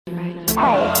Hey,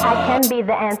 I can be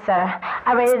the answer.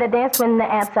 I ready to dance when the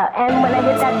answer. And when I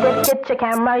hit that bitch, get your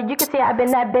camera. You can see I've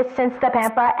been that bitch since the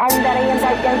pamper. And that I am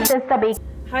that young since the beat.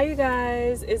 Hi you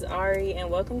guys, it's Ari and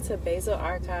welcome to Basil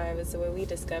Archives, where we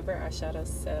discover our shadow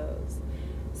selves.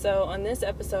 So on this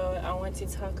episode, I want to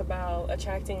talk about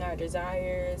attracting our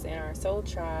desires and our soul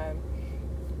tribe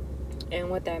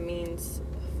and what that means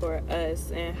for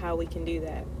us and how we can do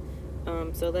that.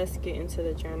 So let's get into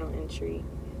the journal entry.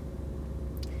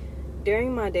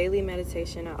 During my daily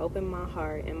meditation, I opened my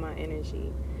heart and my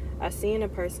energy. I seen a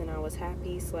person I was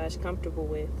happy/comfortable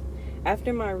with.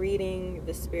 After my reading,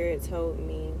 the spirit told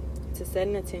me to set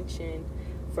an intention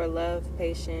for love,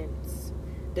 patience,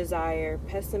 desire,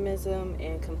 pessimism,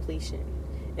 and completion.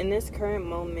 In this current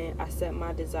moment, I set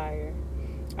my desire.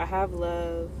 I have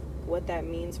love. What that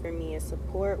means for me is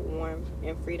support, warmth,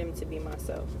 and freedom to be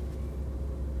myself.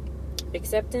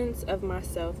 Acceptance of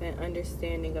myself and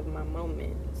understanding of my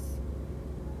moments.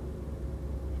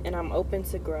 And I'm open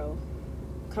to grow.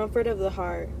 Comfort of the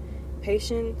heart,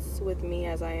 patience with me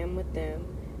as I am with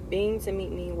them, being to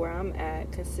meet me where I'm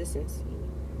at, consistency,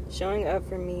 showing up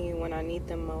for me when I need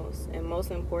them most, and most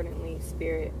importantly,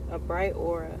 spirit, a bright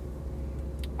aura.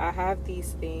 I have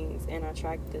these things and I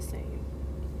attract the same.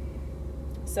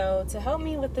 So to help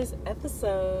me with this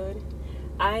episode,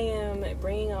 I am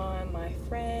bringing on my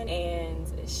friend, and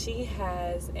she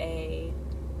has a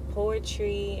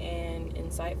poetry and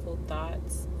insightful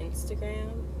thoughts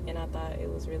Instagram, and I thought it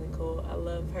was really cool. I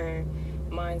love her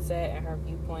mindset and her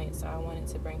viewpoint, so I wanted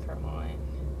to bring her on.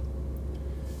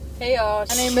 Hey y'all,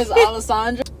 my name is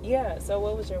Alessandra. Yeah, so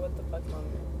what was your what the fuck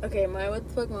moment? Okay, my what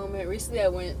the fuck moment. Recently I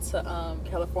went to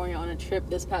California on a trip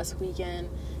this past weekend,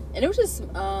 and it was just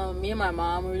me and my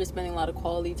mom. We were just spending a lot of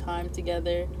quality time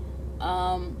together.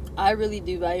 I really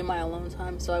do value my alone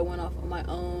time, so I went off on my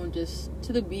own, just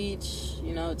to the beach,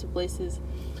 to places.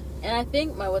 And I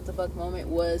think my what the fuck moment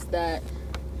was that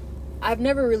I've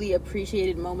never really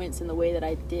appreciated moments in the way that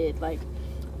I did. Like,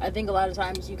 I think a lot of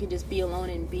times you can just be alone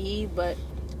and be, but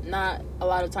not a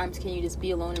lot of times can you just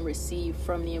be alone and receive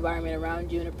from the environment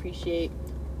around you and appreciate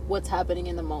what's happening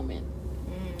in the moment.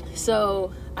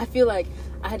 So I feel like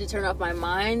I had to turn off my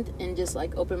mind and just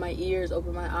like open my ears,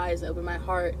 open my eyes, open my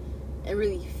heart, and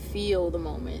really feel the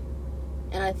moment.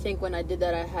 And I think when I did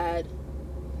that, I had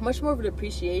much more of an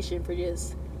appreciation for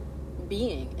just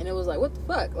being. And it was like, what the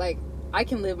fuck? Like, I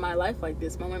can live my life like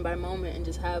this, moment by moment, and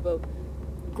just have a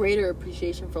greater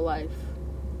appreciation for life.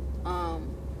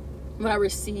 When I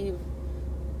receive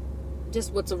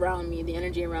just what's around me, the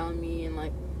energy around me, and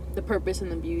like the purpose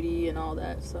and the beauty and all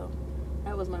that. So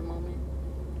that was my moment.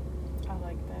 I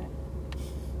like that.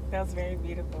 That was very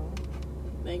beautiful.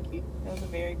 Thank you. That was a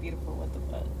very beautiful what the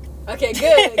fuck. Okay,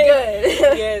 good.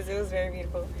 Yes, it was very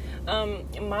beautiful.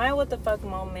 My what the fuck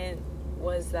moment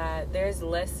was that there's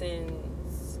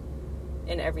lessons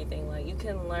in everything. Like, you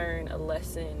can learn a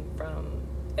lesson from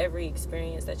every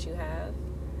experience that you have.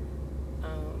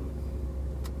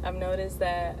 I've noticed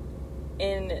that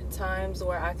in times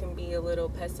where I can be a little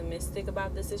pessimistic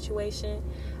about the situation,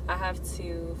 I have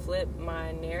to flip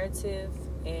my narrative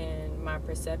and my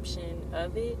perception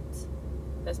of it.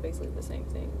 That's basically the same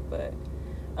thing, but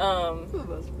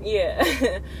yeah.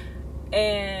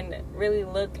 And really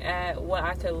look at what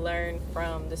I could learn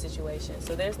from the situation.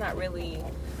 So there's not really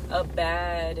a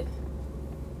bad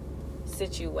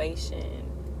situation.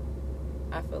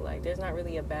 I feel like there's not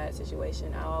really a bad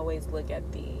situation. I always look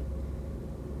at the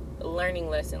learning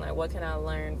lesson. Like, what can I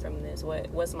learn from this?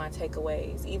 What's my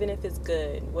takeaways? Even if it's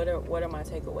good, what are my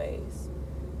takeaways?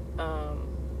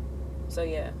 So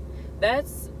yeah,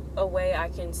 that's a way I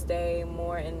can stay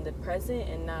more in the present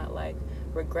and not like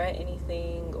regret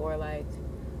anything or like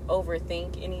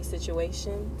overthink any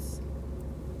situations.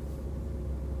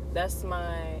 That's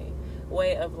my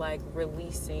way of like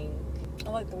releasing. I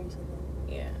like the way you said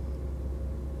that. Yeah.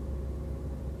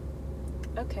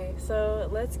 Okay, so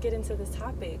let's get into this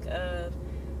topic of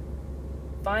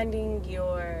attracting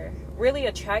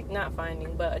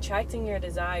your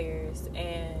desires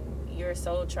and your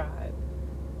soul tribe.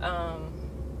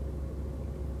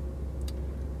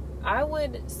 I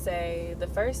would say the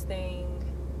first thing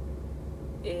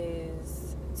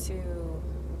is to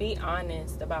be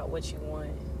honest about what you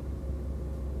want.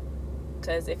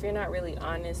 Because if you're not really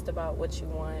honest about what you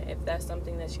want, if that's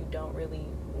something that you don't really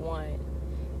want,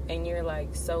 and you're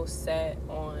like so set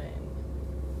on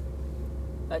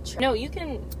no, you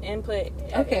can input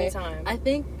at any time. I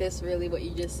think this really, what you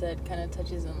just said, kind of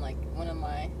touches on like one of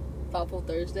my Thoughtful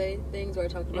Thursday things where I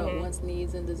talked about wants,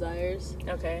 needs, and desires.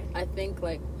 Okay. I think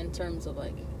like in terms of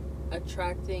like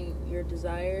attracting your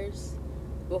desires,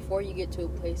 before you get to a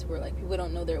place where like people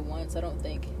don't know their wants, I don't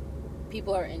think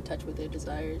people are in touch with their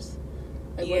desires.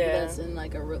 Like whether that's in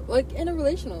like in a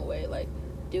relational way, like,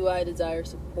 do I desire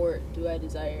support? Do I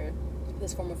desire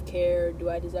this form of care? Do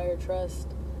I desire trust?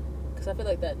 Because I feel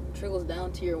like that trickles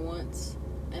down to your wants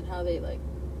and how they like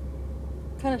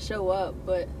kind of show up.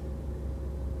 But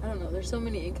I don't know, there's so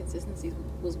many inconsistencies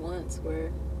with wants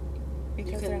where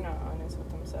because they're not honest with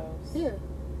themselves. Yeah,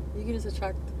 you can just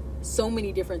attract so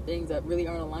many different things that really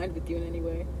aren't aligned with you in any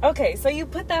way. Okay, so you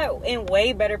put that in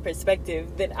way better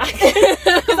perspective than I can.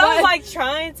 Because I was like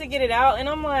trying to get it out, and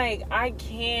I'm like, I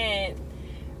can't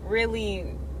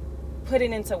really put it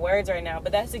into words right now,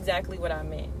 but that's exactly what I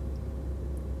meant.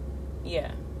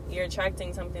 Yeah, you're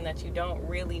attracting something that you don't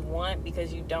really want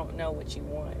because you don't know what you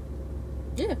want.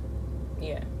 Yeah.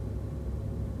 Yeah.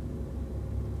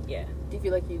 Yeah. Do you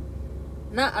feel like you...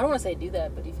 I don't want to say do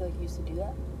that, but do you feel like you used to do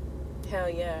that? Hell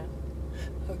yeah.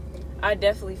 Okay. I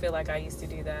definitely feel like I used to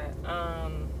do that.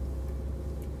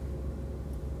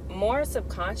 More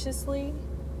subconsciously.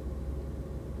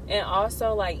 And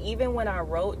also, like, even when I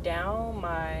wrote down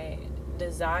my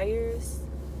desires,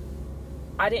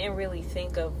 I didn't really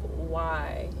think of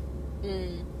why.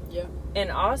 Yeah.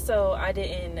 And also, I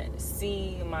didn't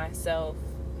see myself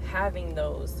having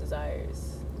those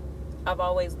desires. I've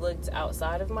always looked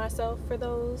outside of myself for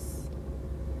those.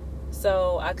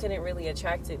 So I couldn't really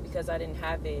attract it because I didn't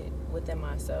have it within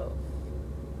myself.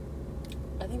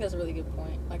 I think that's a really good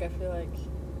point. Like, I feel like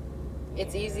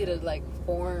it's easy to, like,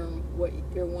 form what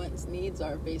your wants, needs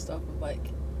are based off of,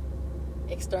 like,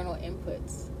 external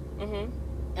inputs. Mm-hmm.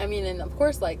 I mean, and of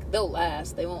course, like, they'll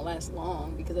last. They won't last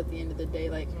long because at the end of the day,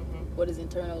 like, what is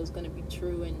internal is going to be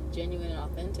true and genuine and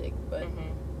authentic. But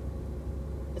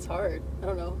it's hard. I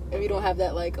don't know. If you don't have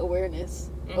that, like, awareness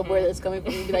of where it's coming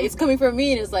from, you'd be like, it's coming from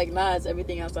me, and it's like, nah, it's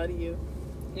everything outside of you.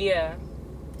 Yeah.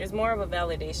 It's more of a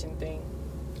validation thing.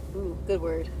 Ooh, good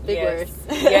word. Big word.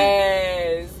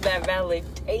 Yes, that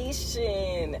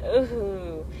validation.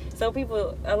 Ooh. So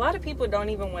a lot of people don't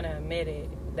even want to admit it,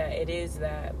 that it is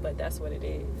that, but that's what it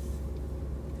is.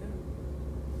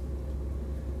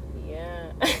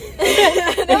 Yeah.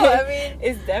 No, I mean,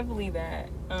 it's definitely that.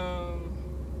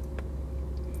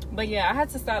 But yeah, I had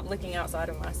to stop looking outside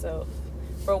of myself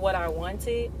for what I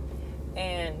wanted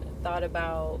and thought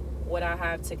about what I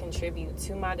have to contribute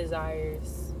to my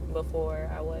desires before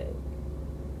I would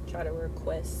try to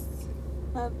request.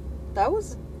 I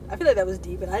feel like that was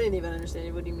deep, and I didn't even understand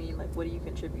it. What do you mean? Like, what do you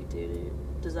contribute to your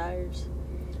desires?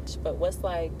 But what's,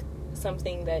 like,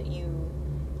 something that you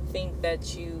think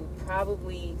that you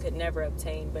probably could never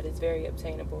obtain, but it's very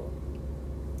obtainable?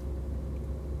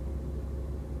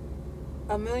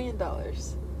 $1 million.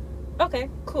 Okay,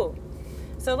 cool.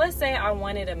 So let's say I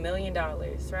wanted $1 million,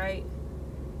 right?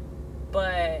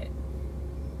 But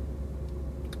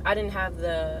I didn't have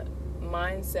the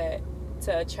mindset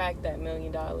to attract that $1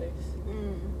 million.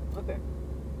 Okay.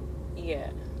 Yeah.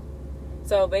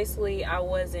 So basically, I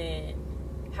wasn't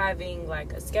having,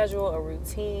 like, a schedule, a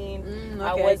routine.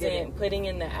 I wasn't putting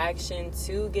in the action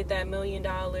to get that $1 million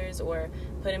or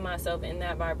putting myself in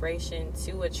that vibration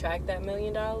to attract that $1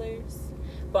 million.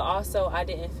 But also, I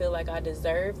didn't feel like I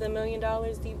deserved the $1 million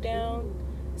deep down.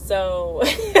 So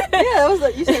yeah, that was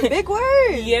like, you said big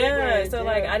words. Yeah. So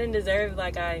like, I didn't deserve,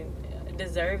 like, I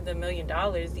deserve the $1 million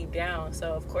deep down.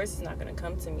 So of course it's not going to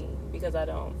come to me because I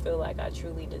don't feel like I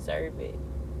truly deserve it.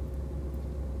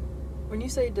 When you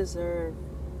say deserve,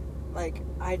 like,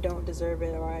 I don't deserve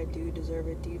it or I do deserve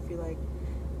it, do you feel like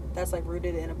that's, like,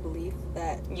 rooted in a belief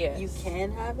that you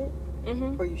can have it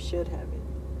or you should have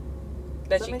it?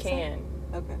 That you can. Sense?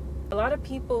 Okay. A lot of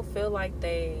people feel like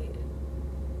they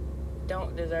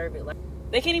don't deserve it. Like,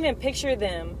 they can't even picture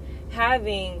them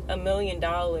having $1 million.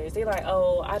 They're like,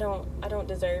 oh, I don't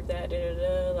deserve that. Da, da,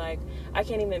 da. Like, I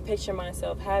can't even picture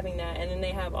myself having that. And then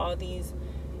they have all these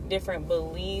different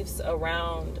beliefs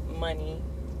around money.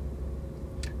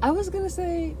 I was gonna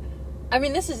say, I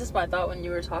mean, this is just my thought when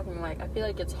you were talking. Like, I feel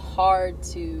like it's hard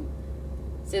to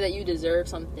say that you deserve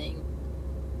something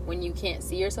when you can't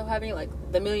see yourself having it. Like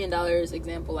the $1 million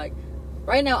example, like,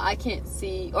 right now I can't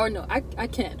see, or no, I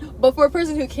can. But for a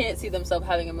person who can't see themselves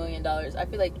having $1 million, I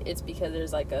feel like it's because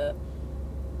there's like a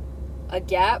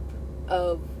gap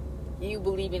of you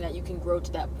believing that you can grow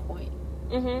to that point.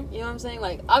 You know what I'm saying?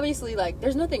 Like, obviously, like,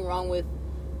 there's nothing wrong with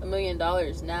 $1 million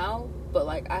now, but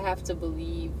like, I have to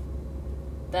believe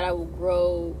that I will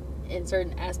grow in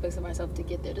certain aspects of myself to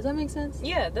get there. Does that make sense?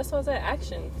 Yeah, that's what I said.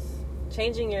 Actions.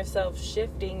 Changing yourself,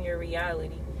 shifting your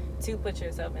reality to put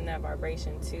yourself in that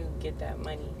vibration to get that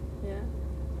money. Yeah.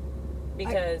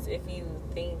 Because if you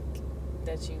think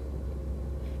that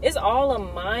It's all a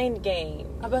mind game.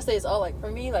 I'm about to say it's all like,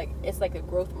 for me, like, it's like a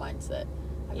growth mindset.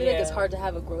 I feel like it's hard to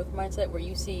have a growth mindset where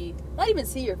you see, not even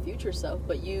see your future self,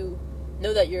 but you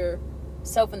know that your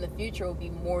self in the future will be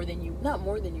more than you, not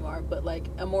more than you are, but like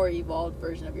a more evolved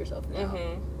version of yourself now.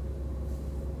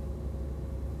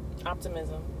 Mm-hmm.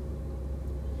 Optimism.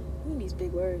 Ooh, these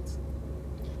big words.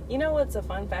 You know what's a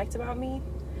fun fact about me?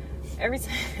 Ever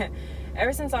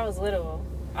since I was little,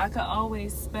 I could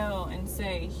always spell and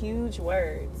say huge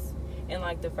words in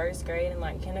like the first grade and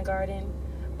like kindergarten,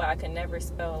 but I could never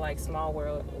spell like small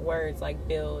words like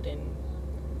build, and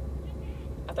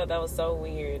I thought that was so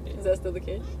weird. Is that still the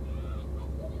case?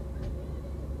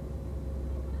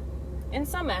 In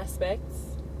some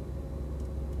aspects,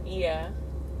 yeah,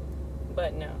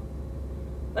 but no.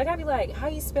 Like, I'd be like, how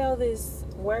you spell this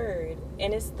word?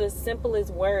 And it's the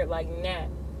simplest word, like gnat.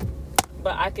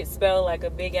 But I could spell like a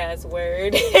big ass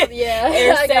word. Yeah.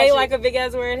 Or say like a big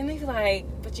ass word. And they be like,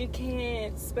 but you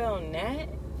can't spell gnat?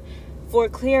 For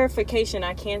clarification,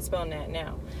 I can spell gnat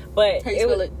now. But how you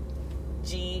spell it?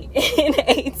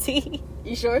 G-N-A-T.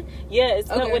 You sure? Yeah, it's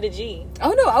spelled with a G.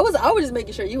 Oh no, I was just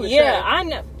making sure you were sure. Yeah, I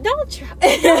know. Don't try.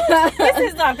 This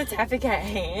is not the topic at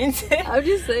hand. I'm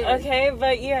just saying. Okay,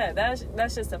 but yeah, that's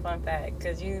just a fun fact,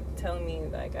 because you telling me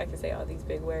like I can say all these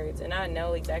big words and I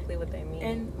know exactly what they mean.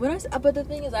 And but the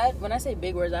thing is, when I say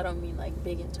big words, I don't mean like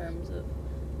big in terms of,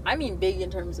 I mean big in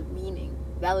terms of meaning,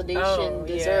 validation,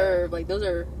 deserve. Like, those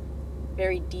are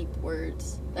very deep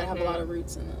words that have a lot of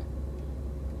roots in them.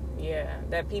 Yeah,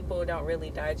 that people don't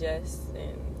really digest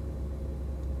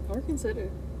or consider.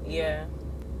 Yeah.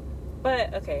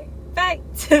 But, okay. Back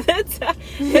to the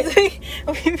topic.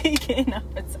 We begin off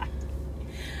the topic.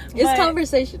 It's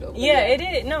conversational. Yeah, it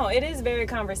is. No, it is very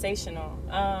conversational.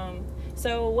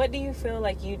 So what do you feel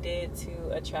like you did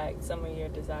to attract some of your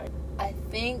desires? I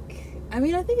think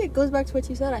it goes back to what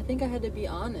you said. I think I had to be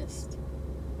honest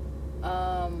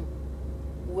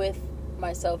with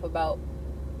myself about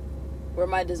where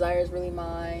my desires really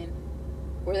mine,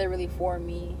 where they're really for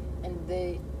me, and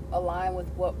they align with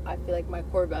what I feel like my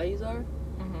core values are.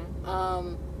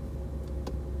 Mm-hmm.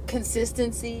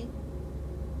 Consistency.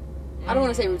 Mm-hmm. I don't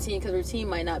want to say routine, because routine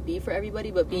might not be for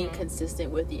everybody, but being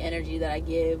consistent with the energy that I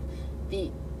give,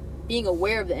 being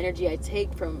aware of the energy I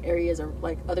take from areas or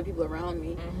like other people around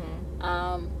me.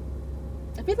 Mm-hmm.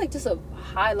 I feel like just a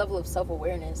high level of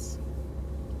self-awareness.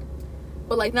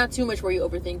 But, like, not too much where you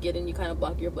overthink it and you kind of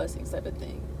block your blessings type of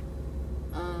thing.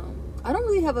 I don't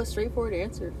really have a straightforward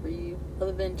answer for you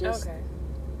other than just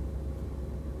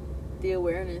the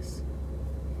awareness.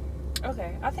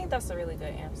 Okay. I think that's a really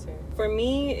good answer. For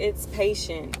me, it's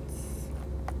patience.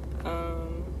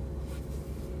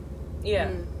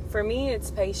 For me,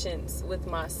 it's patience with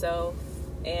myself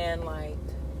and, like,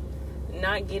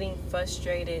 not getting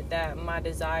frustrated that my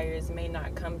desires may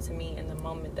not come to me in the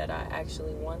moment that I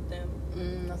actually want them.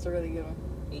 That's a really good one.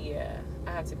 Yeah,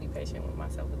 I have to be patient with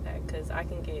myself with that, because I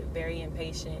can get very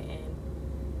impatient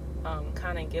and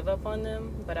kind of give up on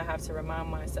them. But I have to remind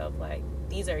myself, like,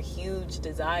 these are huge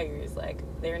desires. Like,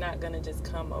 they're not going to just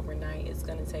come overnight. It's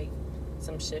going to take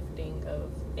some shifting of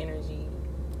energy,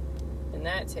 and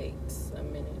that takes a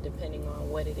minute depending on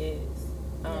what it is.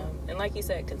 And like you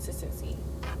said, consistency.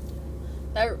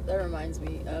 That reminds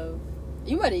me of,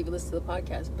 you might even listen to the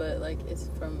podcast, but like, it's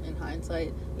from In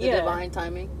Hindsight, The Divine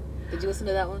Timing. Did you listen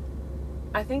to that one?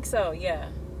 I think so, yeah.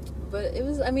 But it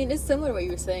was, I mean, it's similar to what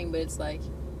you were saying, but it's like,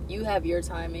 you have your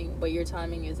timing, but your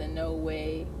timing is in no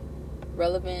way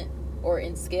relevant or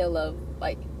in scale of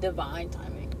like divine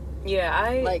timing. Yeah,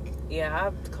 I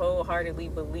wholeheartly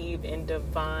believe in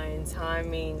divine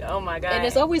timing. Oh my God. And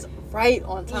it's always right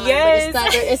on time. Yes.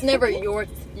 But it's never your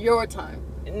time.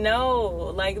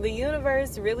 No, like, the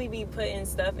universe really be putting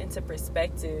stuff into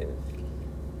perspective.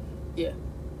 Yeah.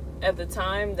 At the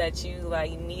time that you,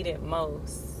 like, need it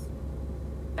most.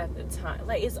 At the time.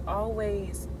 Like, it's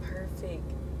always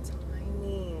perfect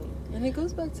timing. And it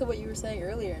goes back to what you were saying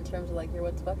earlier in terms of, like, your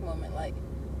what the fuck moment. Like,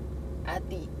 at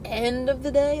the end of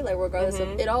the day, like, regardless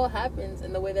of, it all happens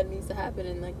in the way that it needs to happen.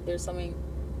 And, like, there's something,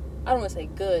 I don't want to say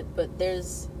good, but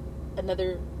there's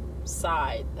another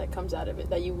side that comes out of it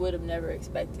that you would have never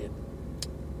expected.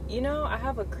 You know, I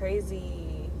have a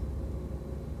crazy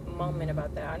moment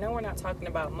about that. I know we're not talking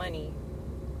about money.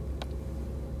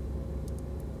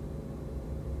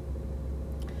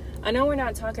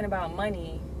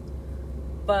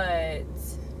 But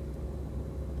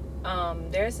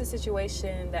there's a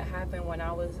situation that happened when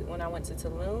I went to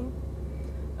Tulum.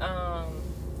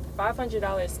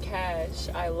 $500 cash,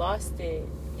 I lost it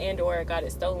and or got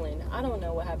it stolen. I don't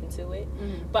know what happened to it.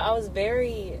 But I was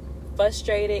very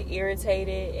frustrated,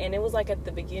 irritated, and it was like at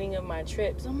the beginning of my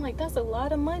trip. So I'm like, that's a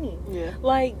lot of money. Yeah.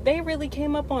 Like, they really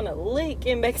came up on a lick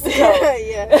in Mexico.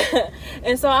 Yeah.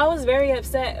 And so I was very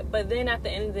upset. But then at the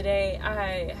end of the day,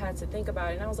 I had to think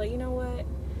about it. And I was like, you know what?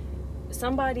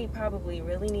 Somebody probably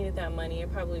really needed that money.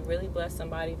 It probably really blessed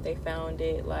somebody if they found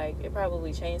it. Like, it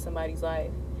probably changed somebody's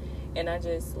life. And I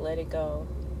just let it go.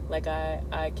 Like,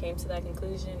 I came to that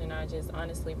conclusion, and I just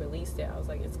honestly released it. I was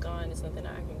like, it's gone. It's nothing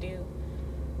I can do.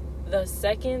 The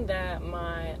second that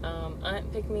my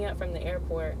aunt picked me up from the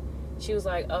airport, she was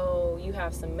like, oh, you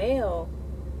have some mail,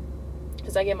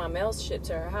 because I get my mail shipped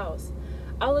to her house.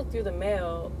 I looked through the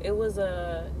mail. It was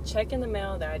a check in the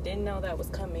mail that I didn't know that was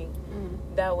coming.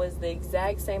 That was the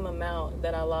exact same amount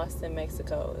that I lost in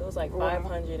Mexico. It was like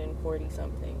 540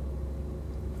 something.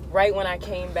 Right when I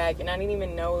came back, and I didn't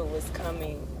even know it was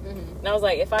coming. And I was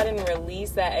like, if I didn't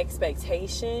release that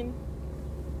expectation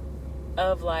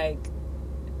of, like,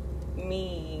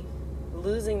 me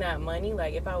losing that money,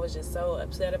 like, if I was just so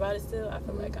upset about it still, I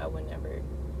feel like I would never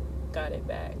got it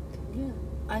back. Yeah.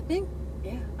 I think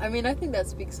that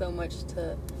speaks so much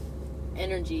to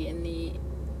energy in the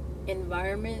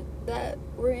environment that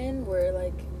we're in, where,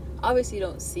 like, obviously you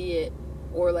don't see it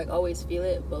or, like, always feel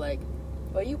it, but, like,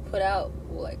 what you put out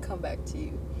will, like, come back to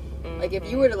you. Like, if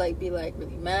you were to, like, be, like,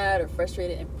 really mad or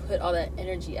frustrated and put all that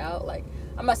energy out, like,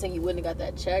 I'm not saying you wouldn't have got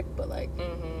that check, but, like,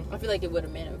 I feel like it would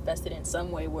have manifested in some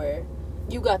way where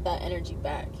you got that energy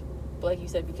back. But like you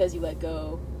said, because you let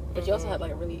go, but you also had,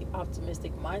 like, a really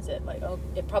optimistic mindset. Like, oh,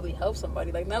 it probably helps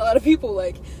somebody. Like, not a lot of people,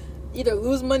 like, either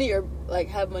lose money or, like,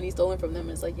 have money stolen from them.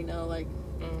 It's like, you know, like,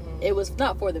 it was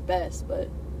not for the best, but...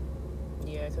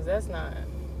 Yeah, because that's not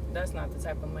the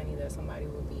type of money that somebody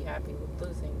would be happy with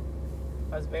losing.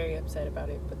 I was very upset about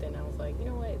it, but then I was like, you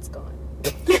know what? It's gone.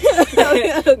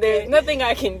 Okay. There's nothing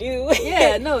I can do.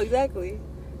 Yeah, no, exactly.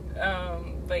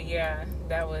 But yeah,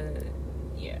 that was,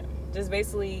 just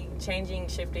basically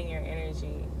shifting your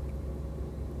energy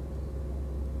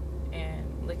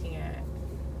and looking at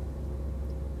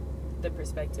the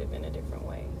perspective in a different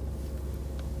way.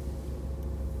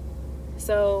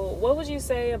 So what would you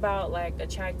say about, like,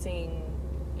 attracting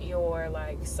your,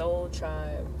 like, soul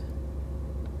tribe?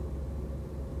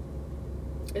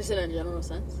 Just in a general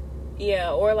sense?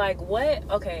 Yeah, or, like, what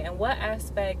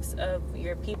aspects of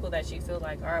your people that you feel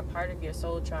like are a part of your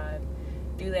soul tribe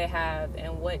do they have,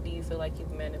 and what do you feel like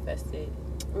you've manifested?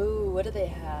 Ooh, what do they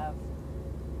have?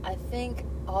 I think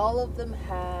all of them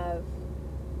have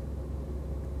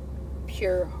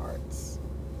pure hearts.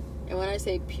 And when I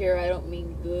say pure, I don't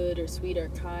mean good or sweet or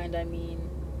kind. I mean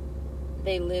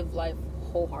they live life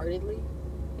wholeheartedly.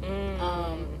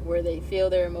 Where they feel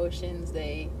their emotions,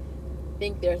 they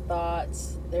think their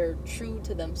thoughts, they're true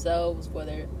to themselves,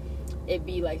 whether it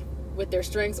be, like, with their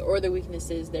strengths or their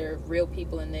weaknesses. They're real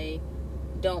people, and they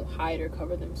don't hide or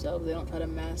cover themselves. They don't try to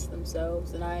mask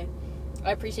themselves. And I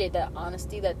appreciate that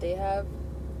honesty that they have.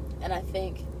 And I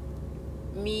think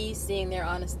me seeing their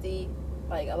honesty,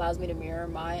 like, allows me to mirror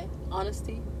my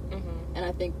honesty. And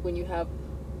I think when you have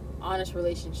honest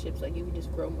relationships, like, you can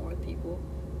just grow more with people,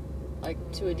 like,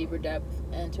 to a deeper depth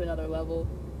and to another level.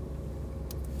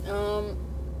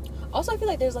 Also, I feel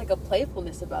like there's, like, a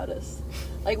playfulness about us.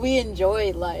 Like, we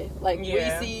enjoy life. Like, we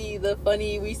see the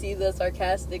funny, we see the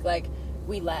sarcastic, like,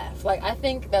 we laugh. Like, I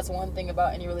think that's one thing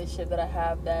about any relationship that I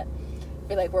have, that I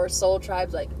feel like we're soul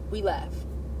tribes. Like, we laugh.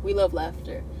 We love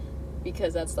laughter.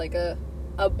 Because that's, like, a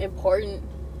important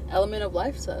element of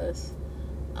life to us.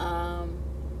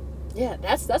 Yeah,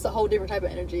 that's a whole different type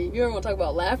of energy. If you ever want to talk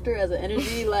about laughter as an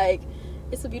energy, like,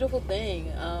 it's a beautiful thing.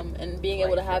 And being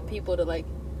able to have people to, like,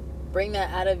 bring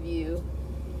that out of you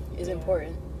is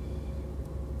important.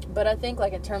 But I think,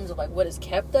 like, in terms of, like, what has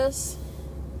kept us,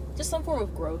 just some form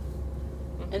of growth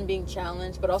and being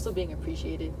challenged, but also being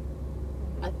appreciated.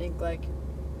 I think, like,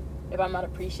 if I'm not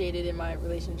appreciated in my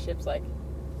relationships, like,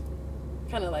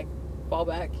 kind of, like, fall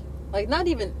back. Like, not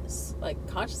even, like,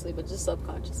 consciously, but just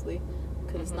subconsciously.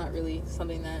 Because it's not really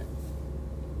something that,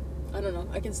 I don't know,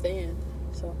 I can stay in.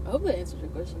 So, I hope that answers your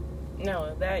question.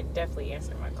 No, that definitely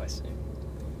answered my question.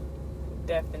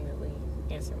 Definitely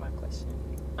answered my question.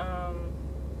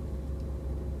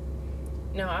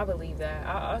 No, I believe that.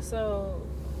 I also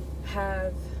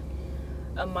have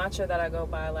a mantra that I go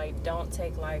by, like, don't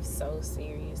take life so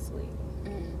seriously.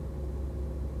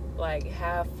 Like,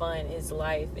 have fun. It's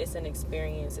life. It's an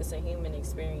experience. It's a human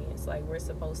experience. Like, we're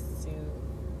supposed to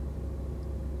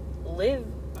live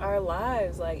our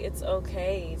lives. Like, it's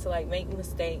okay to, like, make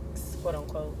mistakes, quote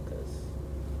unquote, because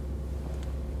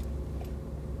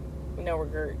no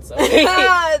regrets. Okay?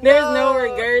 There's no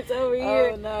regrets over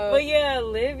here. Oh, no. But yeah,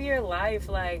 live your life.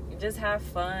 Like, just have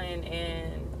fun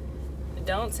and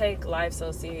don't take life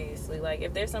so seriously. Like,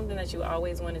 if there's something that you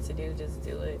always wanted to do, just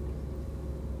do it.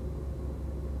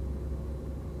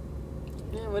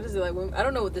 Yeah, what is it like? I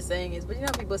don't know what the saying is, but you know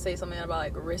how people say something about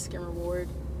like risk and reward.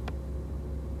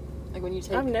 Like when you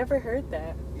take. I've never heard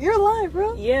that. You're alive,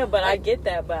 bro. Yeah, but I get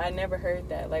that, but I never heard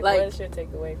that. Like what is your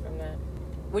takeaway from that?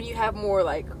 When you have more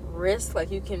like risk,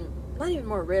 like you can not even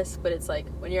more risk, but it's like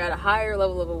when you're at a higher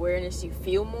level of awareness, you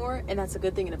feel more, and that's a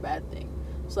good thing and a bad thing.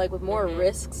 So like with more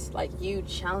risks, like you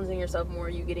challenging yourself more,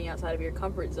 you getting outside of your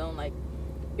comfort zone, like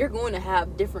you're going to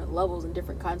have different levels and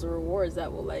different kinds of rewards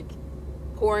that will like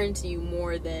pour into you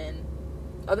more than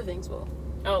other things will.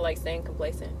 Oh, like staying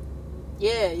complacent.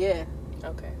 Yeah.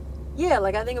 Okay. Yeah,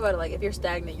 like I think about it, like if you're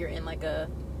stagnant, you're in like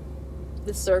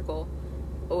this circle,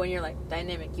 but when you're like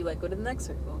dynamic, you like go to the next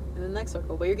circle and the next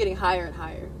circle, but you're getting higher and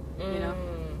higher. You know.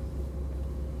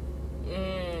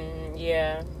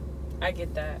 Yeah, I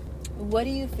get that. What do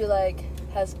you feel like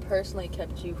has personally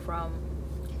kept you from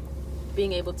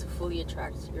being able to fully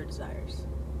attract your desires?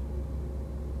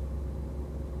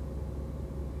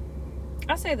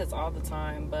 I say this all the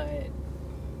time, but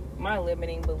my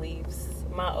limiting beliefs,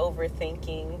 my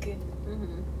overthinking,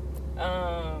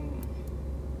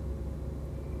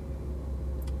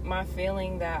 my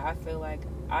feeling that I feel like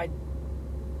I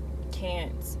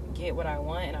can't get what I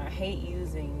want, and I hate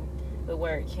using the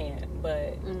word can't,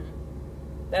 but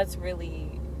it's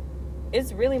really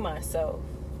myself.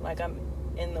 Like I'm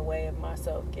in the way of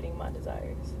myself getting my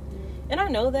desires. And I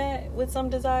know that with some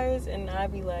desires, and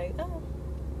I'd be like, oh,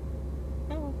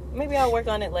 maybe I'll work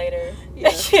on it later.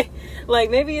 Yeah. Like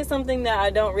maybe it's something that I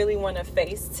don't really want to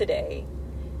face today.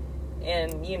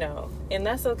 And, and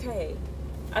that's okay.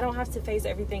 I don't have to face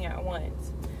everything at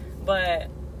once. But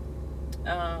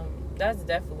that's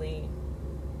definitely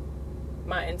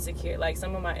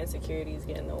some of my insecurities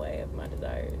get in the way of my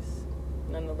desires,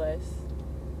 nonetheless.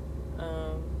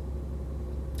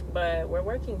 But we're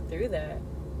working through that.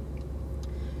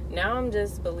 Now I'm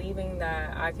just believing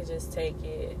that I could just take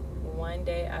it one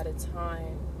day at a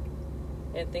time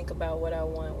and think about what I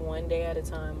want one day at a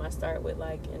time. I start with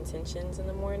like intentions in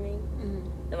the morning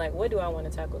and like, what do I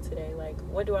want to tackle today? Like,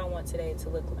 what do I want today to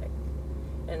look like?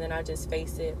 And then I just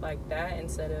face it like that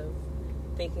instead of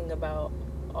thinking about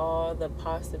all the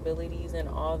possibilities and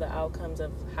all the outcomes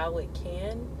of how it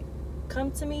can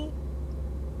come to me.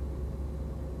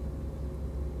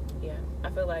 Yeah, I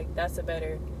feel like that's a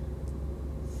better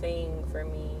thing for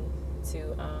me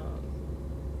to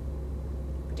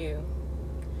do.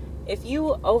 If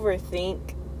you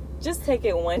overthink, just take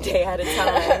it one day at a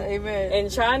time. Amen.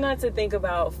 And try not to think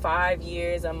about 5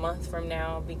 years, a month from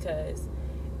now, because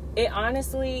it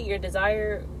honestly, your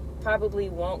desire probably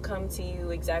won't come to you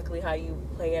exactly how you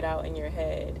play it out in your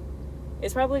head.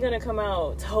 It's probably going to come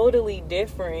out totally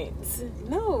different.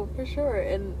 No, for sure.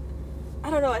 And I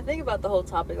don't know, I think about the whole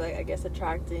topic, like I guess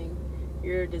attracting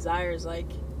your desires, like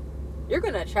you're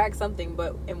going to attract something,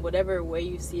 but in whatever way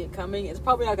you see it coming, it's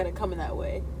probably not going to come in that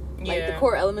way. Like the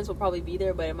core elements will probably be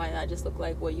there, but it might not just look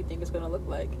like what you think it's going to look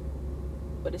like.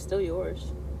 But it's still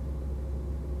yours.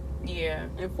 Yeah.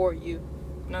 And for you.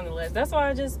 Nonetheless, that's why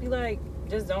I just be like,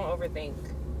 just don't overthink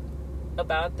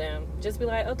about them. Just be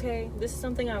like, okay, this is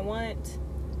something I want.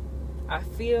 I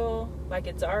feel like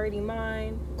it's already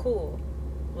mine. Cool.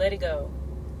 Let it go.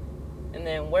 And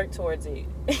then work towards it.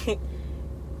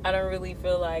 I don't really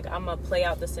feel like I'm going to play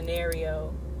out the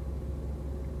scenario.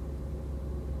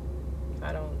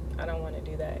 I don't want to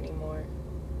do that anymore.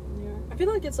 Yeah. I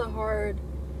feel like it's a hard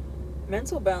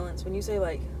mental balance when you say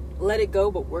like, let it go,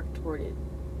 but work toward it.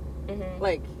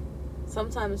 Like,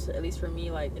 sometimes, at least for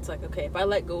me, like, it's like, okay, if I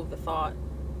let go of the thought,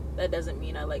 that doesn't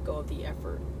mean I let go of the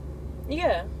effort.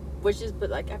 Yeah. But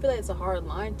like, I feel like it's a hard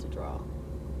line to draw.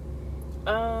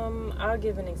 I'll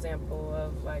give an example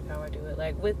of, like, how I do it.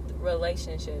 Like, with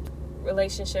relationships,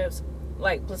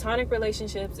 like, platonic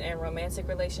relationships and romantic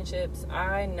relationships,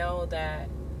 I know that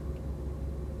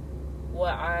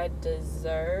what I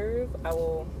deserve, I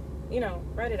will,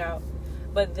 write it out.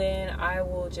 But then I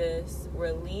will just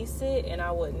release it, and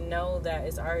I would know that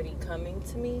it's already coming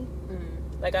to me.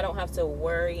 Like, I don't have to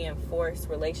worry and force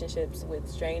relationships with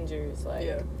strangers.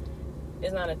 Like,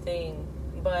 it's not a thing.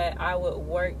 But I would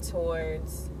work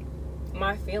towards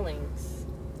my feelings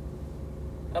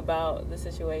about the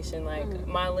situation. Like,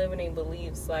 my limiting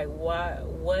beliefs. Like,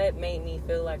 what made me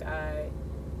feel like I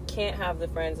can't have the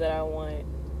friends that I want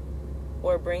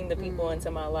or bring the people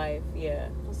into my life. Yeah.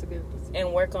 That's a good.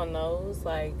 And work on those,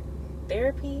 like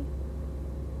therapy.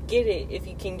 Get it if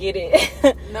you can get it.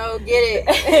 No, get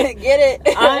it. Get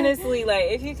it. Honestly,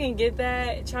 like if you can get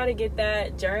that, try to get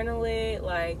that. Journal it.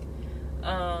 Like,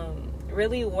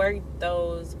 really work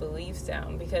those beliefs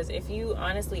down, because if you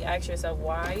honestly ask yourself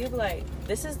why, you'll be like,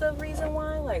 this is the reason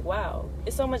why. Like, wow,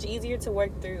 it's so much easier to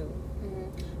work through.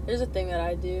 There's a thing that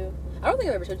I do. I don't think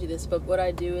I've ever told you this, but what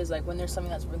I do is, like, when there's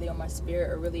something that's really on my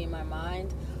spirit or really in my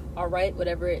mind, I'll write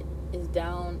whatever it is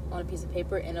down on a piece of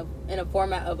paper in a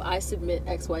format of I submit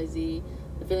XYZ,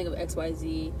 the feeling of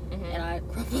XYZ, and I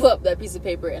crumple up that piece of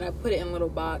paper and I put it in a little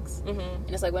box. And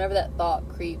it's like whenever that thought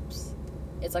creeps,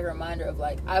 it's like a reminder of,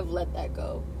 like, I've let that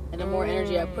go. And the more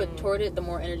energy I put toward it, the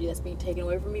more energy that's being taken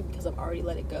away from me because I've already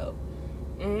let it go.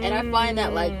 And I find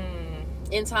that, like,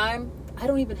 in time, I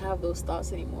don't even have those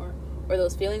thoughts anymore or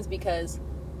those feelings, because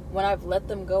when I've let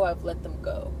them go, I've let them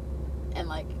go. And,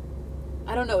 like,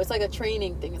 I don't know, it's like a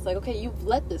training thing. It's like, okay, you've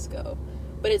let this go.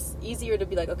 But it's easier to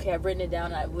be like, okay, I've written it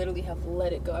down and I literally have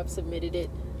let it go. I've submitted it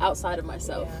outside of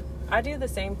myself. Yeah. I do the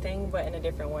same thing, but in a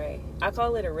different way. I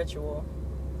call it a ritual.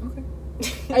 Okay.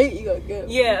 You go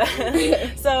good.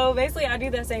 Yeah. So basically, I do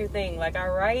that same thing. Like, I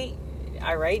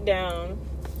write down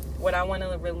what I want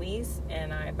to release,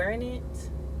 and I burn it,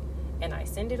 and I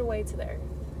send it away to the earth.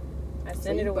 I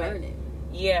send it away. Burn it.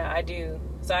 Yeah, I do.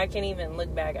 So I can't even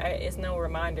look back. It's no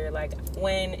reminder. Like,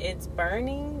 when it's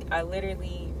burning, I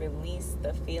literally release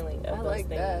the feeling of those things.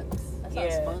 That. That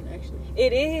sounds fun, actually.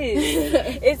 It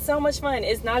is. It's so much fun.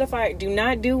 It's not a fire. Do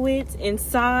not do it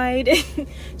inside.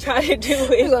 Try to do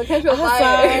it You're gonna catch a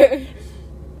outside. fire.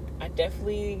 I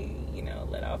definitely,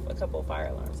 let off a couple of fire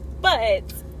alarms.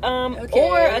 But, Okay.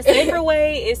 or a safer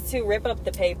way is to rip up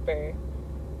the paper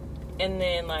and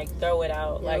then, like, throw it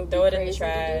out. Like, throw it in the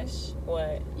trash.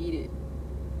 What? Eat it.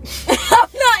 I'm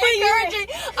not encouraging.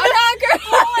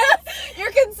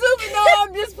 You're consuming. No,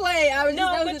 I'm just playing.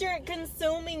 But you're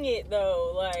consuming it,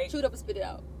 though. Like, chew it up and spit it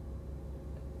out.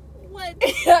 What?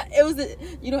 It was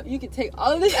you could take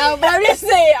all of this out, but I'm just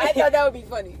saying, I thought that would be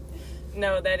funny.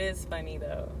 No, that is funny,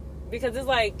 though. Because it's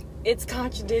like, it's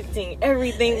contradicting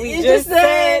everything we You just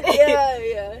said.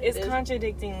 Yeah. It's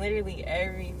contradicting literally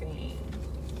everything.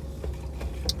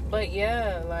 But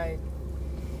yeah, like,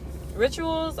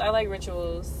 rituals, I like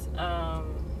rituals.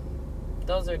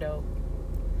 Those are dope.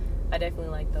 I definitely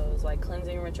like those, like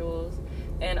cleansing rituals.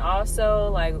 And also,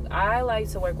 like, I like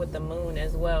to work with the moon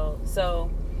as well.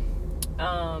 So,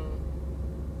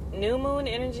 new moon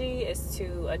energy is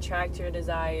to attract your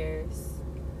desires.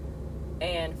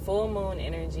 And full moon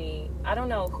energy, I don't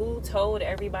know who told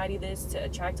everybody this to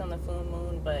attract on the full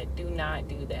moon, but do not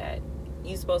do that.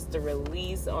 You're supposed to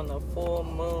release on the full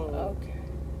moon. Okay.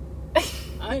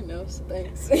 I know, so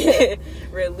thanks.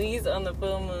 Release on the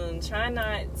full moon. Try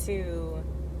not to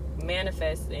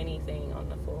manifest anything on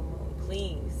the full moon,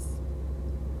 please.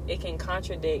 It can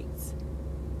contradict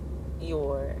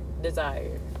your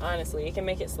desire. Honestly, it can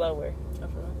make it slower.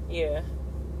 Yeah.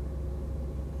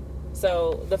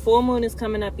 So the full moon is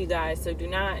coming up, you guys, so do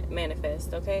not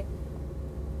manifest, okay?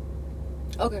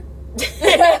 Okay.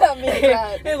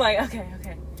 They're like,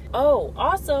 okay. Oh,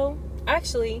 also,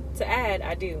 actually, to add,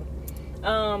 I do.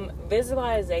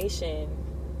 Visualization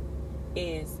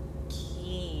is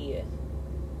key.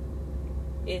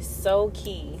 It's so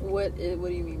key. What do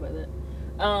you mean by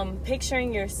that?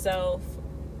 Picturing yourself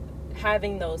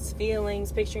having those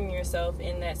feelings, picturing yourself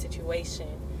in that situation,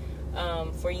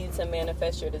 for you to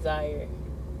manifest your desire.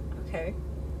 Okay.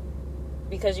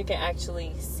 Because you can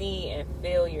actually see and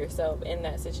feel yourself in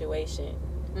that situation.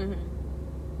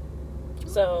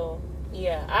 So,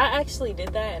 yeah, I actually did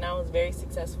that, and I was very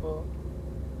successful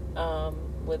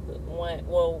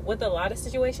with a lot of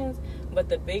situations. But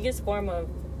the biggest form of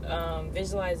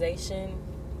visualization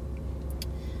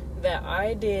that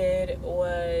I did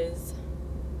was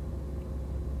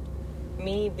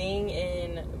me being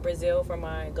in Brazil for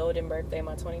my golden birthday,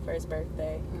 my 21st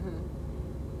birthday.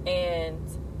 And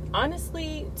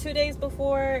honestly, 2 days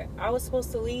before I was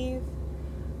supposed to leave,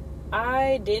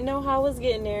 I didn't know how I was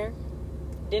getting there.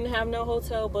 Didn't have no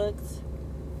hotel booked.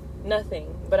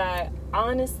 Nothing. But I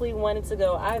honestly wanted to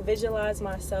go. I visualized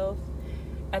myself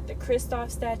at the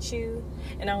Kristoff statue,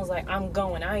 and I was like, I'm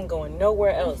going. I ain't going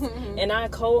nowhere else. And I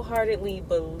cold-heartedly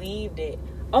believed it.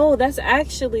 Oh, that's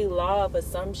actually law of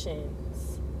assumptions.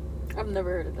 I've never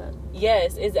heard of that.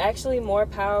 Yes, it's actually more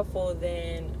powerful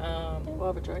than law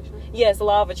of attraction. Yes,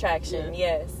 law of attraction.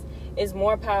 Yeah. Yes, it's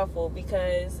more powerful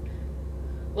because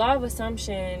law of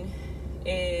assumption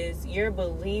is you're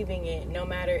believing it no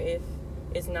matter if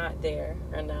it's not there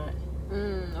or not.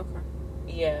 Okay.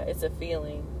 Yeah, it's a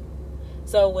feeling.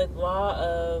 So with law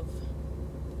of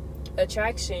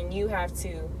attraction, you have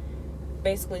to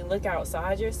basically look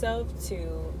outside yourself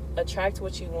to attract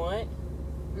what you want.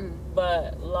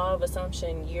 But law of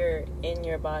assumption, you're in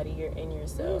your body, you're in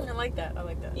yourself. I like that.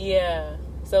 Yeah.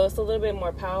 So it's a little bit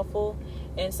more powerful.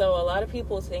 And so a lot of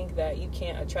people think that you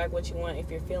can't attract what you want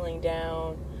if you're feeling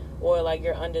down or like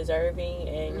you're undeserving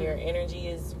and your energy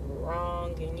is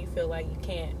wrong and you feel like you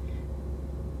can't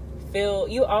feel,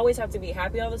 you always have to be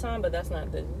happy all the time, but that's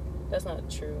not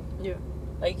true. Yeah.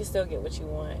 Like, you can still get what you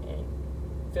want and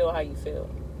feel how you feel.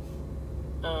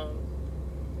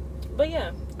 But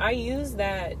yeah, I use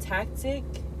that tactic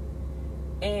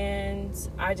and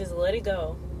I just let it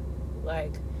go.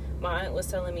 Like, my aunt was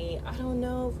telling me, I don't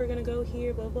know if we're gonna go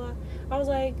here, blah blah. I was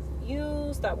like, you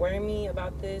stop worrying me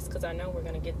about this because I know we're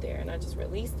gonna get there. And I just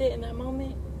released it in that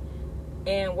moment.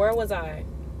 And where was I?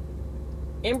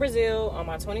 In Brazil on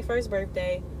my 21st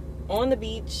birthday, on the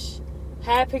beach,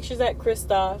 had pictures at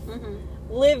Kristoff,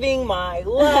 living my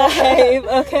life,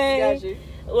 okay? Got you.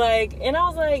 Like, and I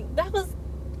was like, that was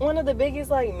one of the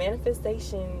biggest, like,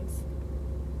 manifestations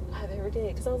I've ever did.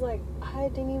 Because I was like, I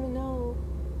didn't even know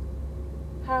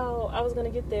how I was going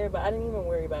to get there, but I didn't even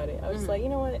worry about it. I was just like, you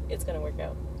know what? It's going to work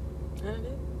out. And it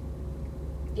did.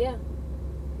 Yeah.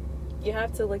 You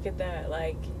have to look at that,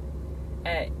 like,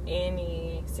 at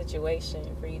any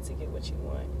situation for you to get what you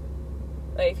want.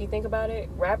 Like, if you think about it,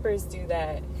 rappers do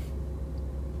that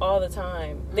all the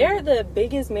time. They're the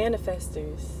biggest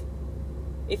manifestors.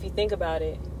 If you think about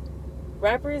it,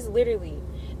 rappers literally,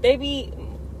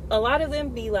 a lot of them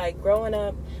be like growing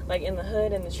up like in the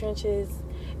hood, in the trenches,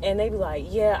 and they be like,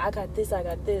 yeah, I got this,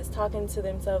 talking to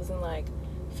themselves in like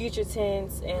future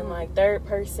tense and like third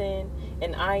person,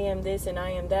 and I am this and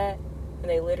I am that, and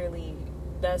they literally,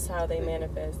 that's how they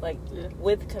manifest, like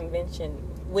with conviction.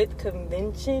 That's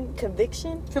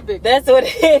what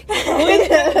it is. With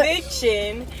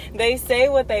conviction, they say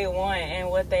what they want and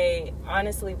what they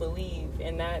honestly believe,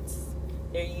 and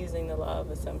they're using the law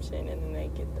of assumption, and then they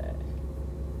get that.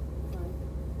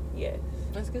 Yes.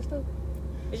 That's good stuff.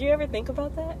 Did you ever think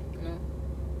about that? No.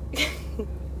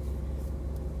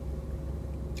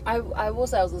 I will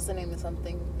say I was listening to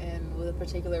something, and with a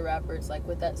particular rapper, it's like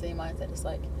with that same mindset, it's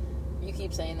like you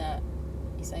keep saying that,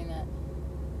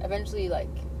 eventually, like,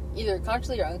 either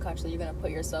consciously or unconsciously, you're going to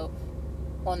put yourself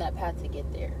on that path to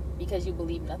get there because you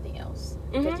believe nothing else.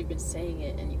 Because you've been saying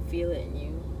it and you feel it and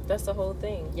you... That's the whole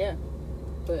thing. Yeah.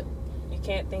 But you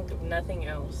can't think of nothing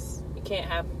else. You can't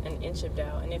have an inch of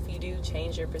doubt. And if you do,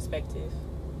 change your perspective.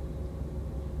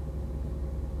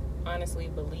 Honestly,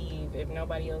 believe. If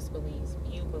nobody else believes,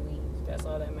 you believe. That's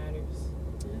all that matters.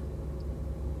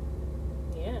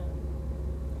 Yeah.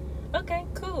 Okay,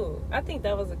 cool. I think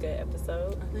that was a good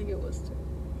episode. I think it was too.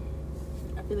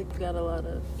 I feel like we got a lot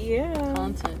of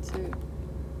content too.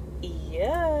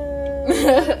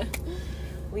 Yeah.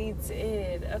 We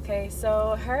did. Okay,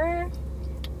 so her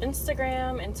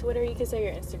Instagram and Twitter, you can say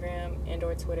your Instagram and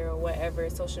or Twitter or whatever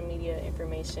social media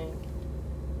information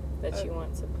that you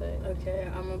want to put. Okay,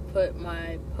 I'm going to put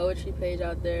my poetry page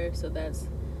out there. So that's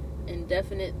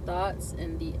Indefinite Thoughts,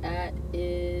 and the @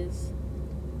 is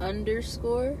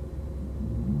 _ID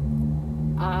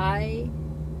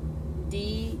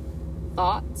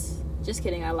Thoughts. Just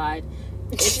kidding, I lied.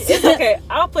 It's okay.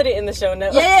 I'll put it in the show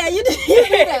notes. Yeah, you do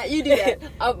that. You do that.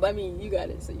 I mean, you got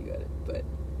it, so you got it. But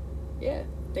yeah,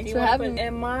 thanks for having me.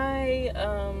 And my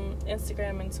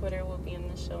Instagram and Twitter will be in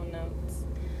the show notes.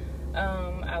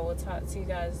 I will talk to you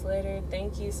guys later.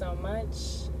 Thank you so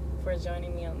much for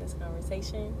joining me on this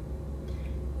conversation,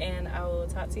 and I will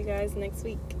talk to you guys next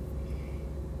week.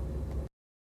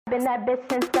 Been that bitch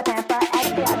since the pamper.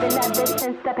 Actually, I've been that bitch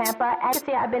since the pamper.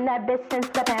 Actually, I've been that bitch since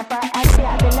the pamper. Actually,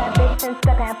 I've been that bitch since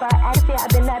the pamper. Actually, I've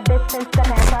been that bitch since the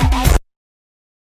pamper.